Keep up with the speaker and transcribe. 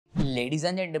Ladies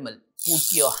and gentlemen,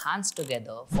 put your hands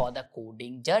together for the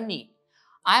coding journey.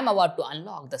 I am about to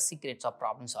unlock the secrets of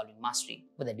problem-solving mastery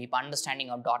with a deep understanding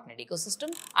of .NET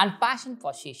ecosystem and passion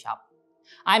for C#.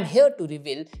 I am here to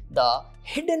reveal the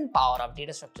hidden power of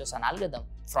data structures and algorithms,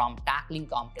 from tackling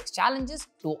complex challenges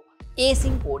to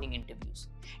acing coding interviews.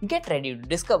 Get ready to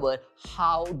discover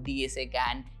how DSA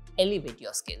can elevate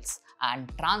your skills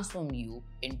and transform you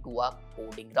into a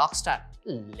coding rockstar.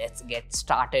 Let's get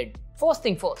started. First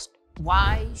thing first,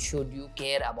 why should you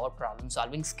care about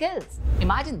problem-solving skills?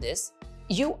 Imagine this: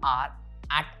 you are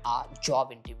at a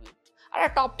job interview at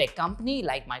a top tech company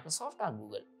like Microsoft or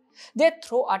Google. They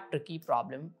throw a tricky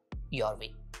problem your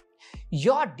way.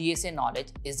 Your DSA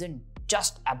knowledge isn't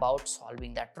just about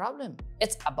solving that problem.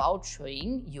 It's about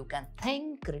showing you can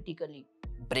think critically,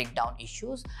 break down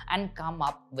issues, and come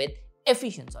up with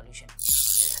efficient solutions.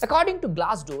 According to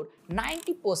Glassdoor,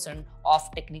 90%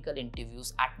 of technical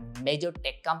interviews at major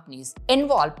tech companies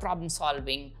involve problem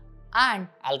solving and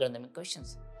algorithmic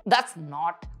questions. That's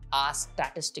not a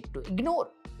statistic to ignore.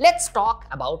 Let's talk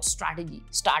about strategy.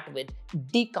 Start with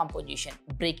decomposition,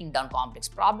 breaking down complex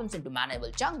problems into manageable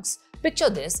chunks.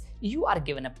 Picture this: you are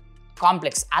given a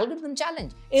complex algorithm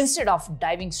challenge. Instead of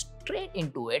diving straight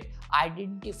into it,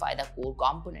 identify the core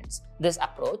components. This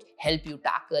approach helps you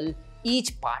tackle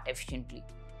each part efficiently,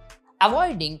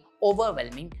 avoiding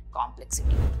overwhelming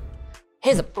complexity.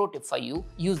 Here's a pro tip for you: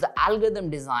 use the algorithm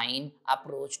design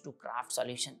approach to craft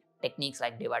solution. Techniques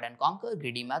like divide and conquer,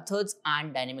 greedy methods,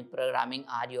 and dynamic programming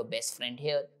are your best friend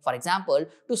here. For example,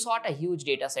 to sort a huge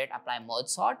data set, apply merge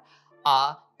sort,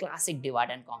 a classic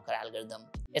divide and conquer algorithm.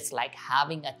 It's like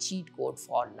having a cheat code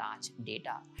for large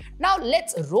data. Now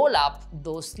let's roll up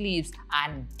those sleeves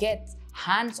and get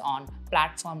hands-on.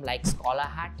 Platforms like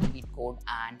ScholarHat, LeetCode,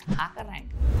 and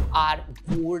HackerRank are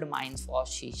gold mines for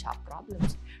C#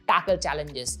 problems. Tackle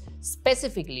challenges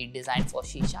specifically designed for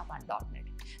C# and .NET.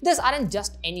 These aren't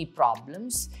just any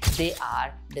problems, they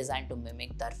are designed to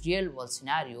mimic the real-world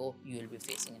scenario you will be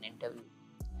facing in an interview.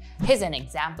 Here's an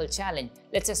example challenge.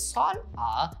 Let's say solve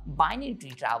a binary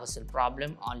tree traversal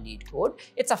problem on LeetCode.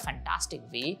 It's a fantastic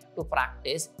way to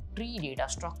practice tree data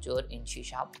structure in C#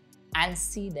 and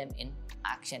see them in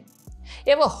action.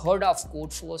 Ever heard of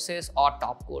Codeforces or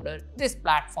Topcoder? This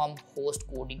platform hosts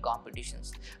coding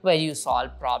competitions where you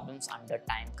solve problems under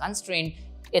time constraint.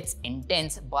 It's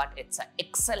intense, but it's an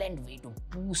excellent way to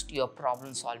boost your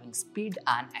problem-solving speed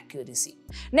and accuracy.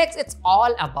 Next, it's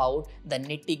all about the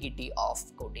nitty-gritty of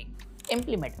coding.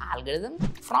 Implement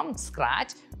algorithms from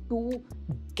scratch to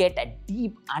get a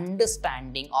deep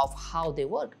understanding of how they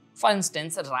work. For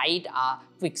instance, write a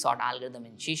quicksort algorithm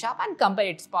in C# and compare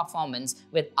its performance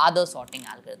with other sorting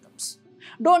algorithms.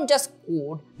 Don't just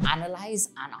code, analyze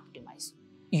and optimize.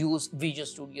 Use Visual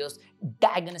Studio's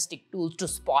diagnostic tools to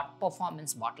spot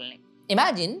performance bottleneck.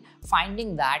 Imagine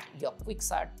finding that your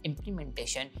quicksort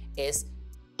implementation is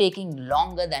taking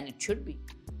longer than it should be.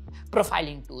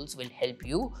 Profiling tools will help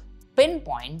you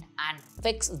pinpoint and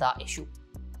fix the issue,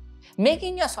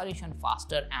 making your solution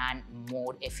faster and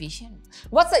more efficient.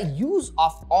 What's the use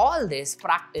of all this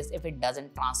practice if it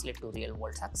doesn't translate to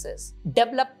real-world success?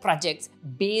 Develop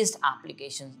projects-based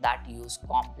applications that use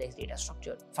complex data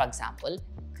structure. For example,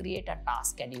 create a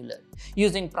task scheduler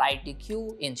using priority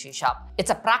queue in C#. It's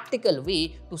a practical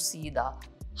way to see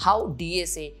how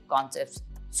DSA concepts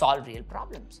solve real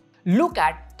problems. Look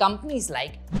at companies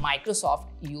like Microsoft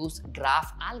use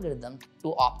graph algorithms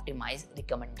to optimize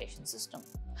recommendation system.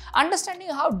 Understanding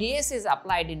how DSA is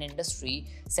applied in industry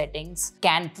settings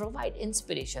can provide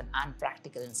inspiration and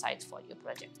practical insights for your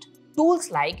project. Tools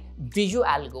like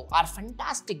Visualgo are a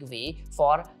fantastic way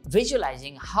for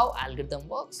visualizing how algorithm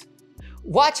works.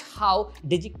 Watch how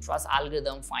Digitrust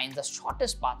algorithm finds the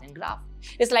shortest path in graph.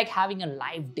 It's like having a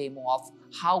live demo of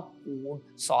how code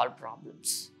solve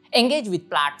problems. Engage with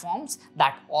platforms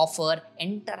that offer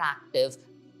interactive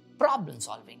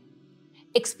problem-solving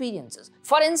experiences.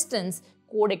 For instance,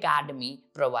 Codecademy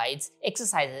provides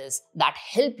exercises that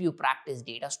help you practice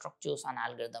data structures and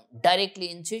algorithms directly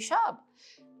in C#.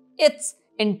 It's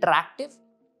interactive,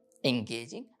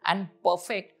 engaging, and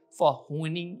perfect for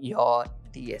honing your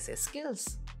DSA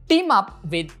skills. Team up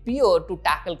with peer to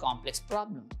tackle complex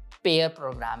problems. Pair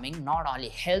programming not only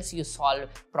helps you solve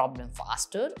problems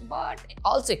faster, but it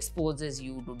also exposes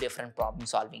you to different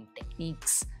problem-solving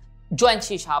techniques. Join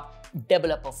C#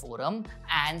 developer forum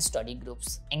and study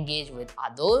groups. Engage with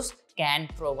others can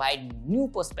provide new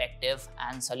perspective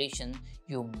and solutions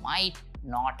you might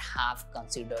not have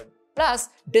considered. Plus,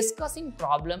 discussing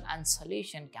problem and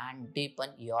solution can deepen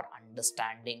your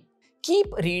understanding.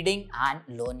 Keep reading and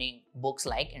learning. Books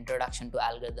like Introduction to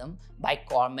Algorithm by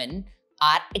Corman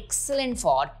are excellent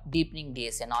for deepening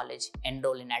DSA knowledge.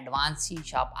 Enroll in advanced C#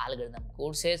 algorithm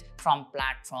courses from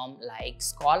platforms like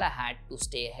Scholarhat to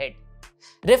stay ahead.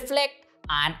 Reflect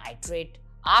and iterate.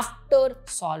 After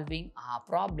solving a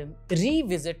problem,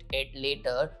 revisit it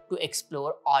later to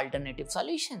explore alternative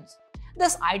solutions.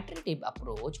 This iterative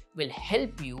approach will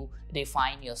help you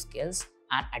refine your skills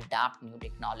and adapt new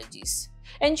technologies.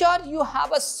 Ensure you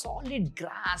have a solid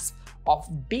grasp of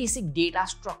basic data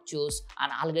structures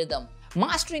and algorithms.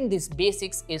 Mastering these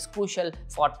basics is crucial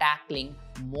for tackling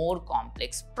more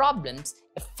complex problems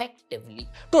effectively.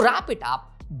 To wrap it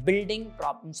up, building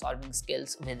problem-solving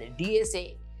skills with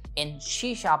DSA in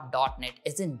C#.NET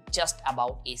isn't just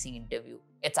about acing interview.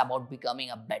 It's about becoming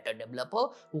a better developer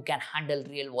who can handle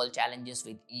real-world challenges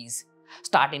with ease.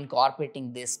 Start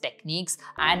incorporating these techniques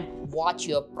and watch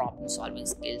your problem-solving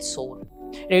skills soar.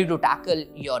 Ready to tackle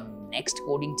your next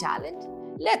coding challenge?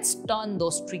 Let's turn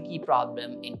those tricky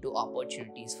problems into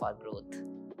opportunities for growth.